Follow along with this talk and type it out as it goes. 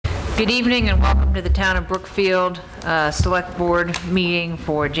Good evening and welcome to the Town of Brookfield Select Board meeting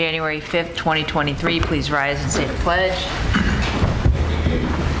for January 5th, 2023. Please rise and say the pledge.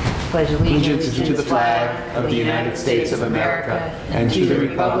 Pledge allegiance to the flag of the United States of America and to the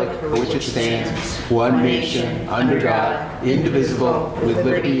republic for which it stands, one nation, under God, indivisible, with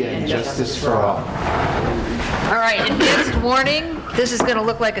liberty and justice for all. All right, advanced warning. This is going to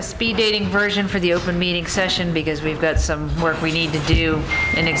look like a speed dating version for the open meeting session because we've got some work we need to do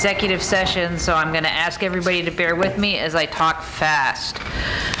in executive session, so I'm going to ask everybody to bear with me as I talk fast.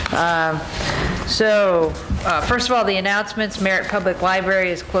 First of all, the announcements. Merritt Public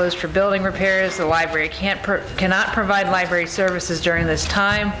Library is closed for building repairs. The library cannot provide library services during this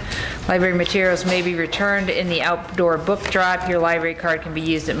time. Library materials may be returned in the outdoor book drop. Your library card can be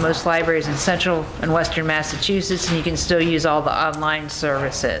used at most libraries in central and western Massachusetts, and you can still use all the online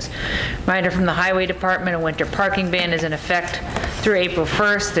services. Reminder from the Highway Department, a winter parking ban is in effect through April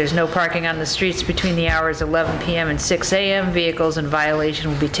 1st. There's no parking on the streets between the hours 11 p.m. and 6 a.m. Vehicles in violation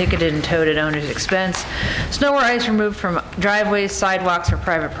will be ticketed and towed at owner's expense. Snow or ice removed from driveways, sidewalks, or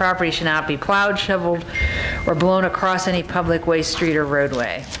private property should not be plowed, shoveled, or blown across any public way, street, or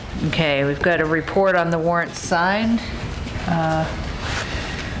roadway. Okay, we've got a report on the warrant signed. My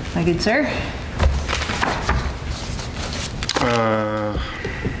good sir?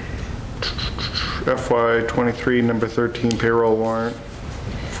 FY23 number 13 payroll warrant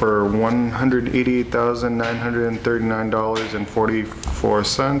for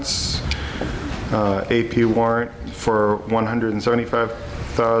 $188,939.44. AP warrant for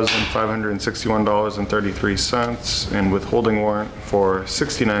 $175,561.33, and withholding warrant for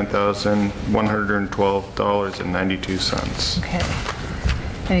 $69,112.92. Okay.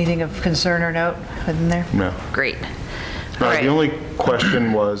 Anything of concern or note within there? No. Great. All right. The only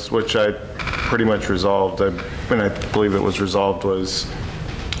question was, which I pretty much resolved, and I believe it was resolved, was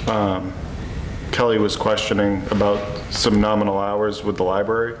Kelly was questioning about some nominal hours with the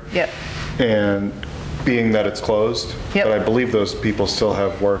library. Yep. And being that it's closed, yep. But I believe those people still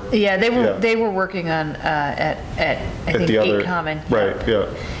have work. Yeah, they were working on I think 8 Common. Right. Yeah.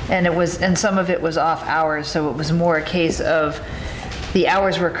 And some of it was off hours, so it was more a case of the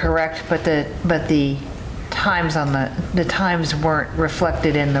hours were correct, but the times on the times weren't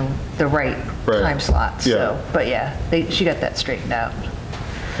reflected in the right time slots. Yeah. So, but yeah, she got that straightened out.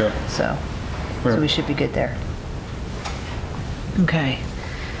 Yeah. So we should be good there. Okay.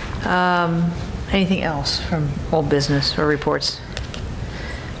 Anything else from old business or reports?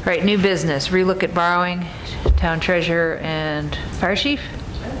 All right, new business. Relook at borrowing, town treasurer and fire chief?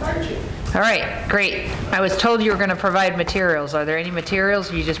 And fire chief. All right, great. I was told you were going to provide materials. Are there any materials,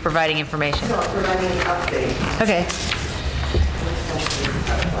 or are you just providing information? No, providing an update. Okay.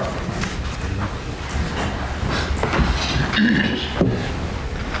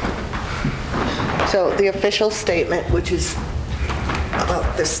 So the official statement, which is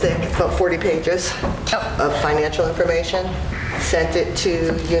about this thick, about 40 pages of financial information, sent it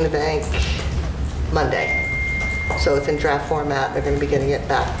to Unibank Monday. So it's in draft format. They're going to be getting it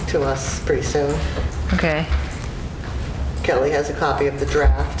back to us pretty soon. Okay. Kelly has a copy of the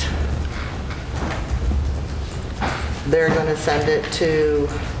draft. They're going to send it to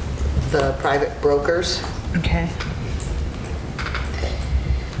the private brokers. Okay.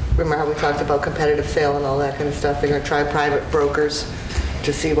 Remember how we talked about competitive sale and all that kind of stuff? They're going to try private brokers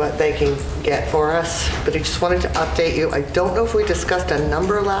to see what they can get for us. But I just wanted to update you. I don't know if we discussed a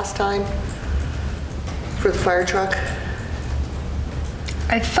number last time for the fire truck.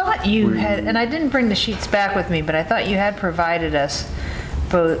 I thought you had, and I didn't bring the sheets back with me, but I thought you had provided us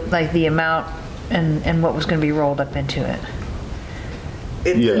both, like the amount and what was going to be rolled up into it.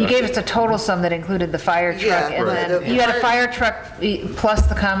 You gave us a total sum that included the fire truck, and then you had a fire truck plus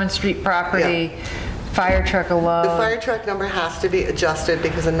the common street property, fire truck alone. The fire truck number has to be adjusted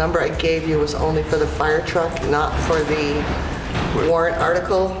because the number I gave you was only for the fire truck, not for the warrant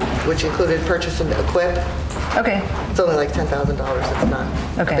article, which included purchase and equip. Okay. It's only like $10,000. It's not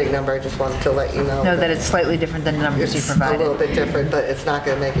a big number. I just wanted to let you know. No, that it's slightly different than the numbers you provided. It's a little bit different, but it's not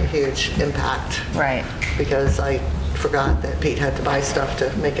going to make a huge impact. Right. Because I forgot that Pete had to buy stuff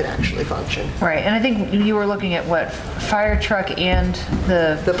to make it actually function. Right, and I think you were looking at what, fire truck and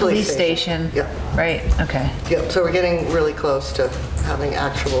the police station. Yep. Right, okay. Yep, so we're getting really close to having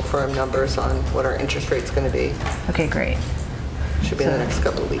actual firm numbers on what our interest rate's going to be. Okay, great. Should be in the next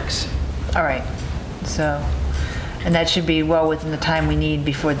couple of weeks. All right, so, and that should be well within the time we need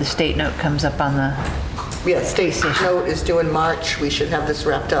before the state note comes up on the... Yeah, state note is due in March. We should have this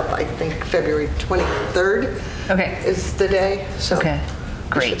wrapped up, I think, February 23rd. Okay. Is the day, so okay,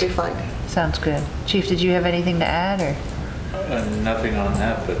 great. Should be fine. Sounds good. Chief, did you have anything to add, or? Nothing on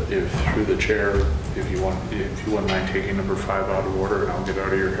that, but if through the chair, if you wouldn't mind taking number 5 out of order, and I'll get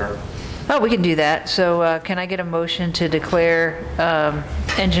out of your hair. Oh, we can do that. So can I get a motion to declare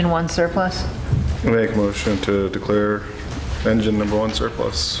engine 1 surplus? Make a motion to declare engine number 1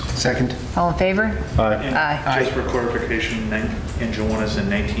 surplus. Second. All in favor? Aye. Aye. Just for clarification, engine 1 is a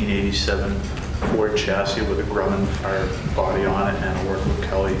 1987 Ford chassis with a Grumman fire body on it, and I worked with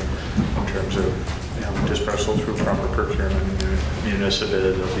Kelly in terms of dispersal through proper procurement and municipal.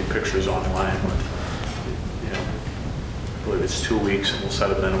 There'll be pictures online with, I believe it's 2 weeks, and we'll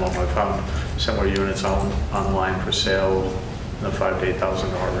set a minimum. I found similar units online for sale in the $5,000 to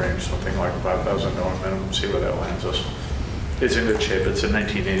 $8,000 range, something like $5,000 minimum. See where that lands us. It's in good shape. It's a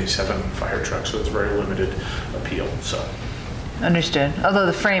 1987 fire truck, so it's very limited appeal. So. Understood. Although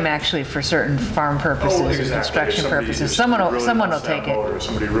the frame actually for certain farm purposes or construction purposes, someone will take it. Or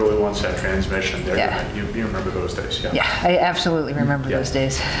somebody really wants that transmission, they're Yeah. gonna, you remember those days, yeah? Yeah, I absolutely remember Yeah. those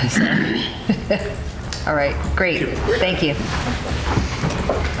days. So. All right, great. Thank you.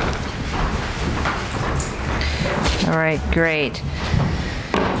 All right, great.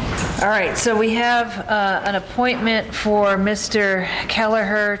 All right, so we have an appointment for Mr.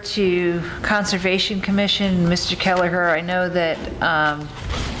 Kelleher to Conservation Commission. Mr. Kelleher, I know that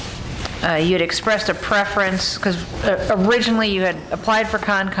you had expressed a preference, because originally you had applied for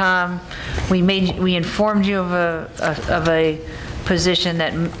Concom. We informed you of a position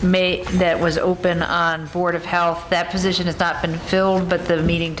that was open on Board of Health. That position has not been filled, but the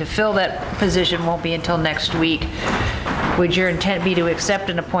meeting to fill that position won't be until next week. Would your intent be to accept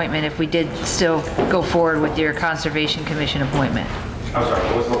an appointment if we did still go forward with your Conservation Commission appointment? I'm sorry,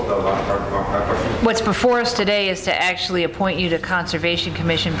 what was the last part of that question? What's before us today is to actually appoint you to Conservation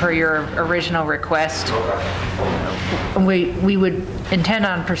Commission per your original request. Okay. We would intend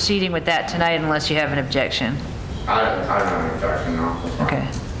on proceeding with that tonight unless you have an objection. I don't have an objection, no. That's fine. Okay,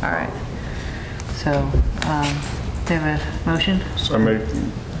 all right. So, do you have a motion? So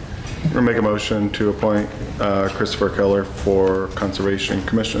I make a motion to appoint Christopher Keller for Conservation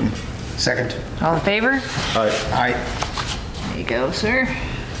Commission. Second. All in favor? Aye. Aye. There you go, sir.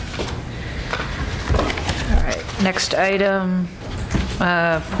 All right, next item,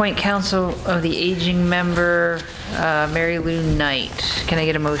 appoint Council of the Aging member, Mary Lou Knight. Can I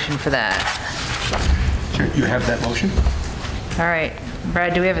get a motion for that? Sure, you have that motion? All right,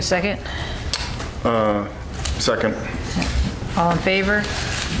 Brad, do we have a second? Second. All in favor?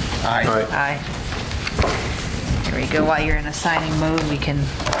 Aye. Aye. There we go. While you're in a signing mode, we can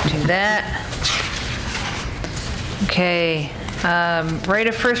do that. Okay, right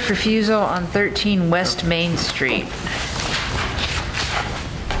of first refusal on 13 West Main Street.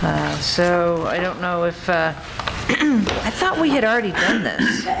 So I don't know if, I thought we had already done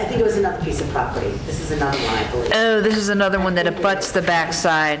this. I think it was another piece of property. This is another one, I believe. Oh, this is another one that abuts the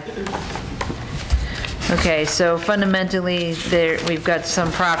backside. Okay, so fundamentally, we've got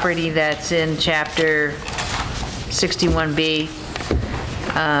some property that's in Chapter 61B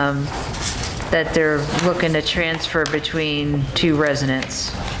that they're looking to transfer between two residents,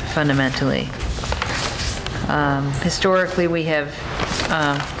 fundamentally. Historically, we have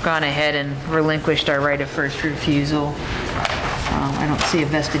gone ahead and relinquished our right of first refusal. I don't see a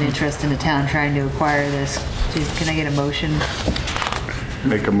vested interest in the town trying to acquire this. Can I get a motion?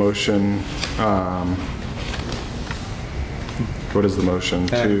 Make a motion, what is the motion?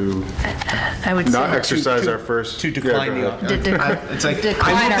 To I would not say exercise our first... To decline Yeah, go the ahead. option. It's like, I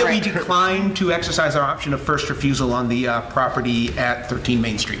Decline move our that we right. decline to exercise our option of first refusal on the property at 13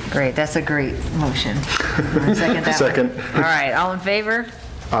 Main Street. Great, that's a great motion. Wanna Second that one? Second. All right, all in favor?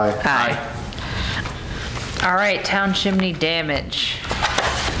 Aye. Aye. All right, town chimney damage.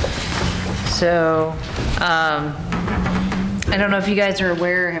 So, I don't know if you guys are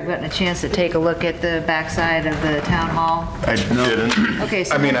aware, or have gotten a chance to take a look at the backside of the town hall. I didn't. Okay,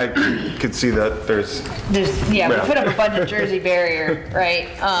 so I mean, I could see that there's... we Yeah. put up a bunch of Jersey barrier, right?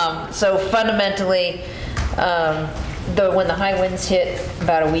 So fundamentally, when the high winds hit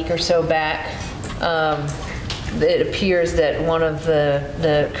about a week or so back, it appears that one of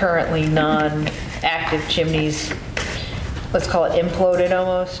the currently non-active chimneys, let's call it imploded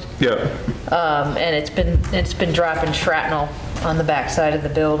almost. Yeah. And it's been dropping shrapnel on the backside of the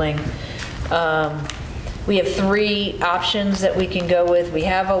building. We have three options that we can go with. We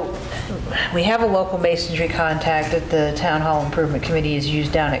have a local masonry contact that the Town Hall Improvement Committee has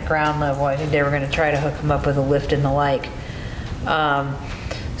used down at ground level. I think they were going to try to hook them up with a lift and the like.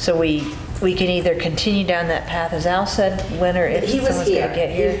 So we can either continue down that path, as Al said, when or if He was someone's going to get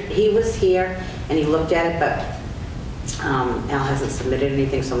here. He was here, and he looked at it, but Al hasn't submitted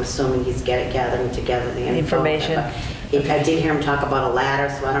anything, so I'm assuming he's gathering together the info. Information. But I did hear him talk about a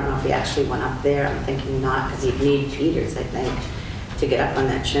ladder, so I don't know if he actually went up there. I'm thinking not, because he'd need feeders, I think, to get up on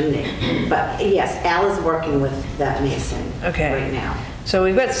that chimney. But yes, Al is working with that mason right now. So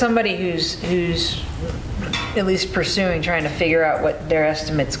we've got somebody who's at least pursuing, trying to figure out what their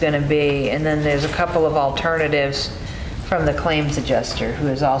estimate's going to be, and then there's a couple of alternatives from the claims adjuster who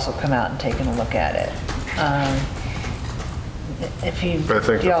has also come out and taken a look at it. If you, I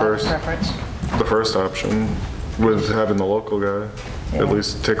think do y'all have the preference? first option was having the local guy at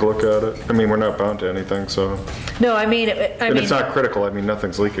least take a look at it. I mean, we're not bound to anything, so. No, I mean, And it's not critical. I mean,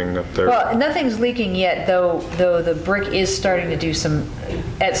 nothing's leaking up there. well, nothing's leaking yet, though the brick is starting to do some,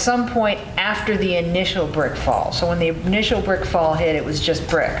 at some point after the initial brick fall. So when the initial brick fall hit, it was just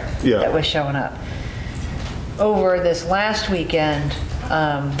brick that was showing up. Over this last weekend,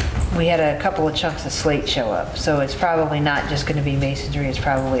 we had a couple of chunks of slate show up. So it's probably not just going to be masonry, it's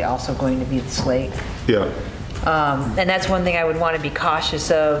probably also going to be the slate. Yeah. And that's one thing I would want to be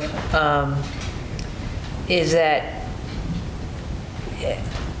cautious of, is that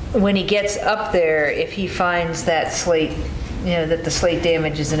when he gets up there, if he finds that slate, that the slate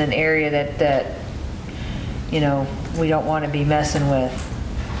damage is in an area that we don't want to be messing with,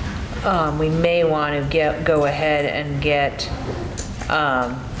 we may want to go ahead and get,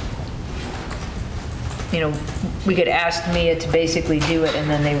 we could ask Mia to basically do it and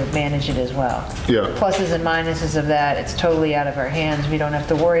then they would manage it as well. Yeah. Pluses and minuses of that, it's totally out of our hands. We don't have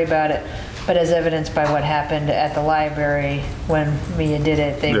to worry about it. But as evidenced by what happened at the library when Mia did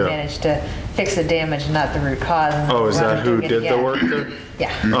it, they managed to fix the damage, not the root cause. And Oh, is that who did the work there?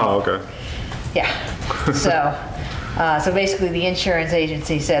 Yeah. Oh, okay. Yeah. So basically the insurance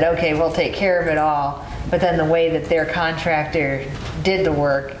agency said, okay, we'll take care of it all. But then the way that their contractor did the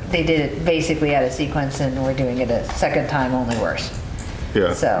work, they did it basically out of sequence and we're doing it a second time, only worse.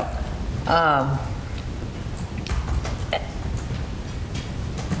 Yeah. So,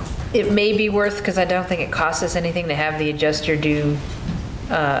 it may be worth, because I don't think it costs us anything to have the adjuster do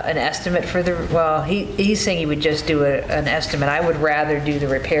an estimate for the, well, he's saying he would just do an estimate. I would rather do the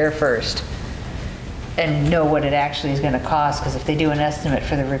repair first and know what it actually is going to cost, because if they do an estimate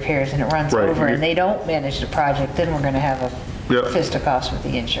for the repairs and it runs over and they don't manage the project, then we're going to have a fisticuffs with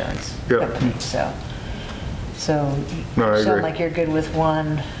the insurance company. So No, I you sound agree. like you're good with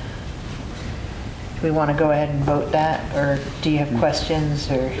one. Do we want to go ahead and vote that, or do you have questions,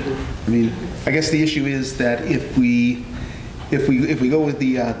 or? I mean, I guess the issue is that if we go with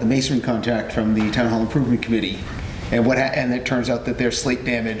the masonry contract from the Town Hall Improvement Committee, and it turns out that there's slate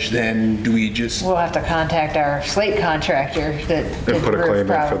damage, then do we just? We'll have to contact our slate contractor that did put the a claim roof in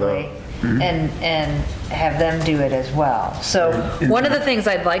for probably, and have them do it as well. So one of the things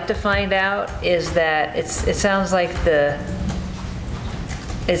I'd like to find out is that it sounds like the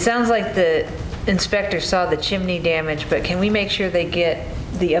inspector saw the chimney damage, but can we make sure they get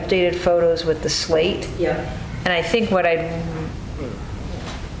the updated photos with the slate? Yeah. And I think what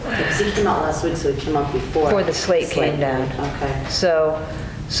Because he came out last week, so he came out before the slate came down. Okay. So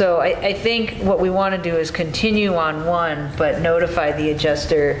I think what we want to do is continue on one, but notify the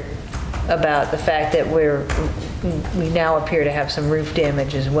adjuster about the fact that we now appear to have some roof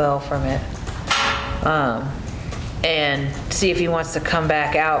damage as well from it. And see if he wants to come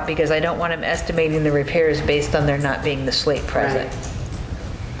back out, because I don't want him estimating the repairs based on there not being the slate present. Right.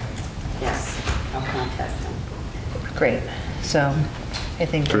 Yes, I'll contact him. Great. So I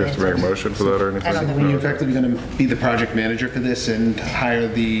think. Do we have to make a motion for that or anything? I don't think Are we you do. effectively going to be the project manager for this and hire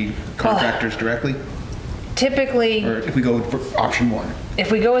the contractors directly? Typically, Or if we go for option one? if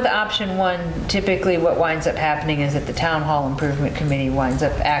we go with option one, typically what winds up happening is that the Town Hall Improvement Committee winds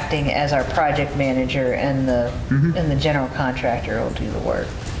up acting as our project manager, and the general contractor will do the work.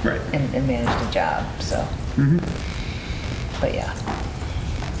 Right. And manage the job, so. But yeah.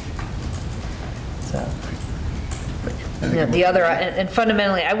 So. The other, and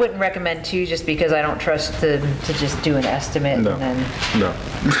fundamentally, I wouldn't recommend two, just because I don't trust them to just do an estimate No. and then. No.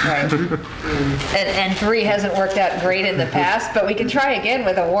 Right. And three hasn't worked out great in the past, but we can try again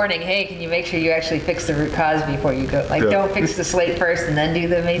with a warning, hey, can you make sure you actually fix the root cause before you go? Like, don't fix the slate first and then do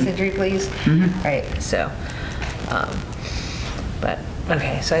the masonry, please. Right, so, but,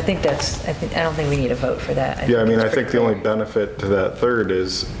 okay, so I don't think we need a vote for that. Yeah, I mean, it's I think pretty the only clear. benefit to that third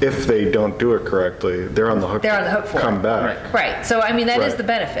is if they don't do it correctly, they're on the hook. They're on the hook for it. Come back. Right, so I mean, that is Right. the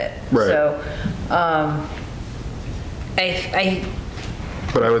benefit. Right. So,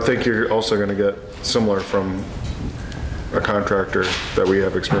 But I would think you're also going to get similar from a contractor that we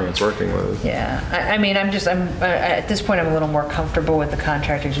have experience working with. yeah, I mean, at this point, I'm a little more comfortable with the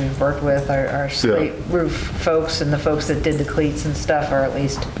contractors we've worked with. Our slate roof folks and the folks that did the cleats and stuff are at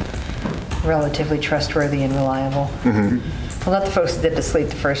least relatively trustworthy and reliable. Well, not the folks that did the slate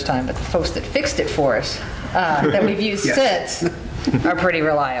the first time, but the folks that fixed it for us, that we've used since, are pretty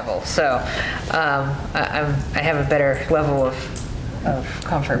reliable. So I have a better level of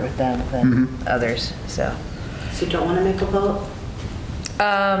comfort with them than others, so. So you don't want to make a vote?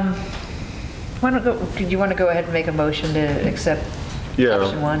 Do you want to go ahead and make a motion to accept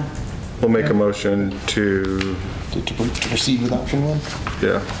option one? We'll make a motion to, To proceed with option one?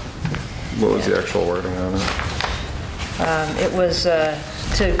 yeah. What was the actual wording on it? It was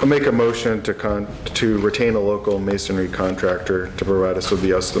I'll make a motion to retain a local masonry contractor to provide us with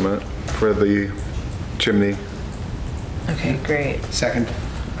the estimate for the chimney. okay, great. Second?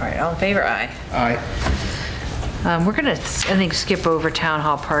 All right, all in favor? Aye. Aye. We're gonna, I think, skip over town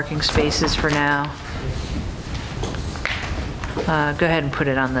hall parking spaces for now. Go ahead and put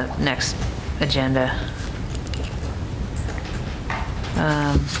it on the next agenda.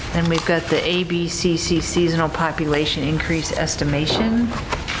 Then we've got the ABCC seasonal population increase estimation.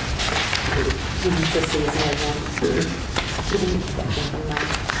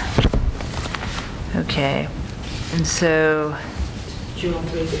 Okay, and so, June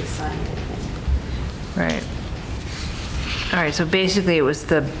 3 gets signed, I think. right. All right, so basically it was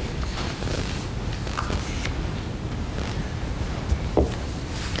the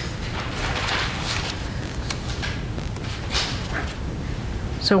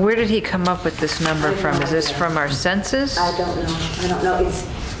So where did he come up with this number from? Is this from our census? I don't know.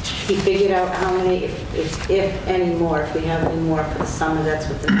 He figured out how many, if any more, if we have any more for the summer, that's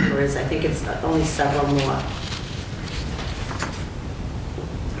what the number is. I think it's only several more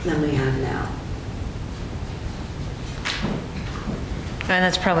than we have now. And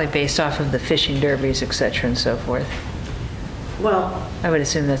that's probably based off of the fishing derbies, et cetera, and so forth. Well, I would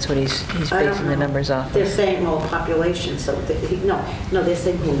assume that's what he's I don't basing the know. numbers off They're of. saying more population, so, no, they're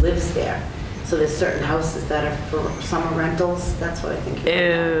saying who lives there. So there's certain houses that are for summer rentals, that's what I think.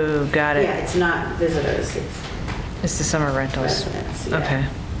 Oh, got Yeah, it. it's not visitors, It's the summer rentals. residents, yeah. Okay.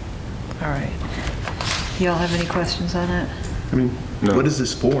 All right. Y'all have any questions on that? I mean, No. what is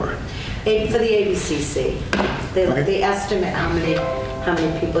this for? For the ABCC, they estimate how many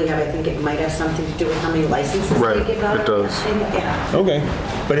people you have. I think it might have something to do with how many licenses Right, they give out. it does. Yeah. Okay.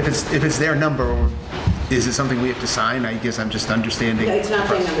 But if it's their number, or is it something we have to sign? I guess I'm just understanding. No, it's not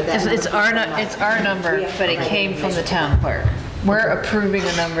their number. That It's number's our number, We have to but it provide came from the information. town clerk. We're approving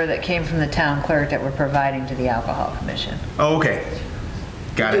a number that came from the town clerk that we're providing to the Alcohol Commission. Oh, okay.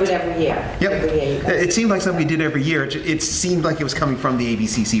 Got Do it it. every year. Yep. Every year you guys- It seemed like something we did every year. It seemed like it was coming from the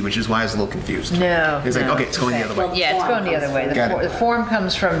ABCC, which is why I was a little confused. No. It's like, no. okay, it's going the other way. Yeah, it's going the other way. Got it. The form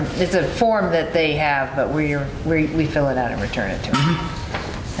comes from, it's a form that they have, but we fill it out and return it to them.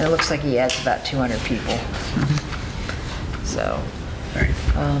 And it looks like he adds about 200 people. So, All right.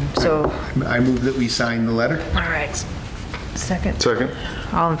 so, I move that we sign the letter. all right. Second. Second?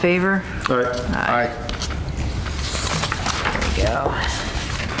 All in favor? All right. Aye. There we go.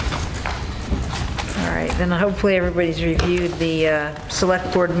 All right, then hopefully everybody's reviewed the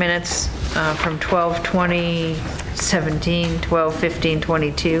select board minutes from 12/20/17,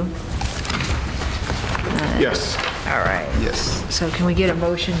 12/15/22. Yes. All right. Yes. So can we get a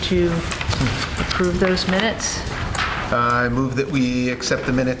motion to approve those minutes? I move that we accept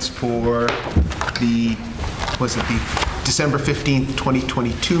the minutes for the December 15th,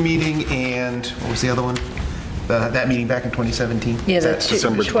 2022 meeting, and what was the other one? That meeting back in 2017? Yeah, Is that that's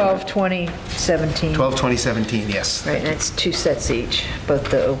December 12/20/17. 12/2017, yes. Right, and it's two sets each, both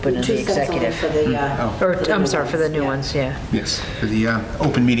the open and the Two sets only executive. for the, Or, for the I'm new sorry, for the ones, new yeah. ones, yeah. Yes, for the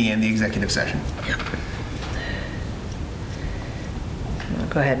open meeting and the executive session.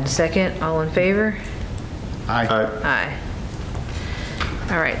 Go ahead and second, all in favor? Aye. All right. Aye.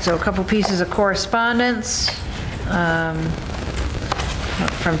 All right, so a couple pieces of correspondence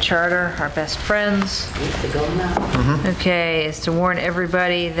from Charter, our best friends. Need to go now. Okay, is to warn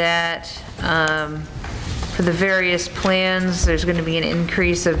everybody that for the various plans, there's going to be an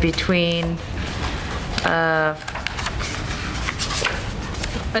increase of between $1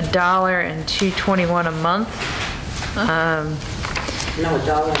 and $2.21 a month. No,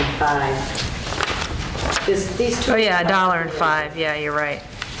 $1.05. These two. Oh, yeah, $1.05, yeah, you're right.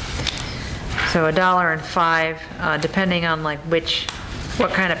 So $1.05, depending on like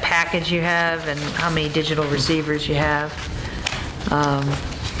what kind of package you have and how many digital receivers you have.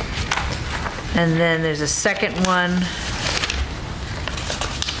 And then there's a second one.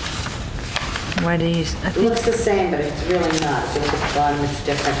 Why do you, I It think, looks the same, but it's really not. If you look at the bottom, it's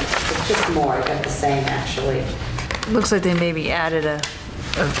different. It's just more. It got the same, actually. looks like they maybe added a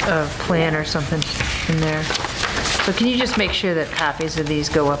plan or something in there. So can you just make sure that copies of these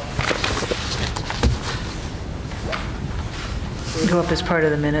go up go up as part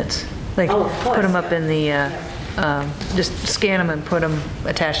of the minutes. Like, Oh, of course, put them up yeah. in the, just scan them and put them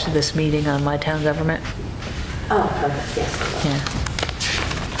attached to this meeting on My Town Government. Oh, perfect, yes.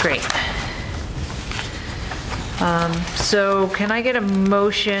 Yeah. Great. So can I get a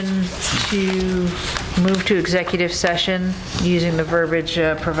motion to move to executive session using the verbiage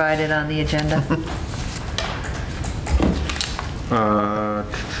provided on the agenda?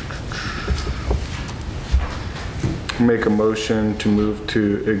 Make a motion to move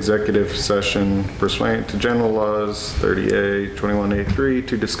to executive session pursuant to general laws 30A, 21A3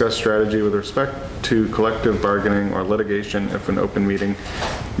 to discuss strategy with respect to collective bargaining or litigation if an open meeting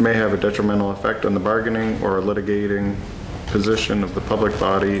may have a detrimental effect on the bargaining or litigating position of the public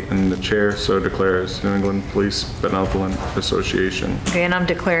body, and the chair so declares. New England Police Benevolent Association. Okay, and I'm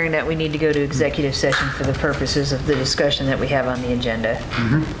declaring that we need to go to executive session for the purposes of the discussion that we have on the agenda.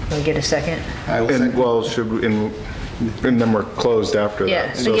 Can we get a second? I will And second. well, and then we're closed after Yeah,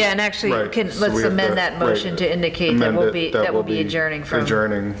 that. so yeah, and actually, Right, so let's we have amend to- that motion right, to indicate that amend we'll it, be, that we'll be adjourning from.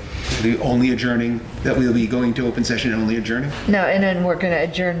 Adjourning. The only adjourning, that we'll be going to open session and only adjourning? No, and then we're going to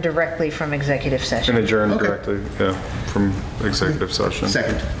adjourn directly from executive And session. adjourn Okay. directly, yeah, from executive session.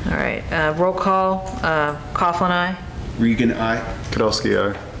 Second. All right, roll call, Coughlin, aye? Regan, aye. Podolsky,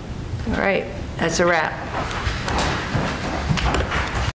 aye. All right, that's a wrap.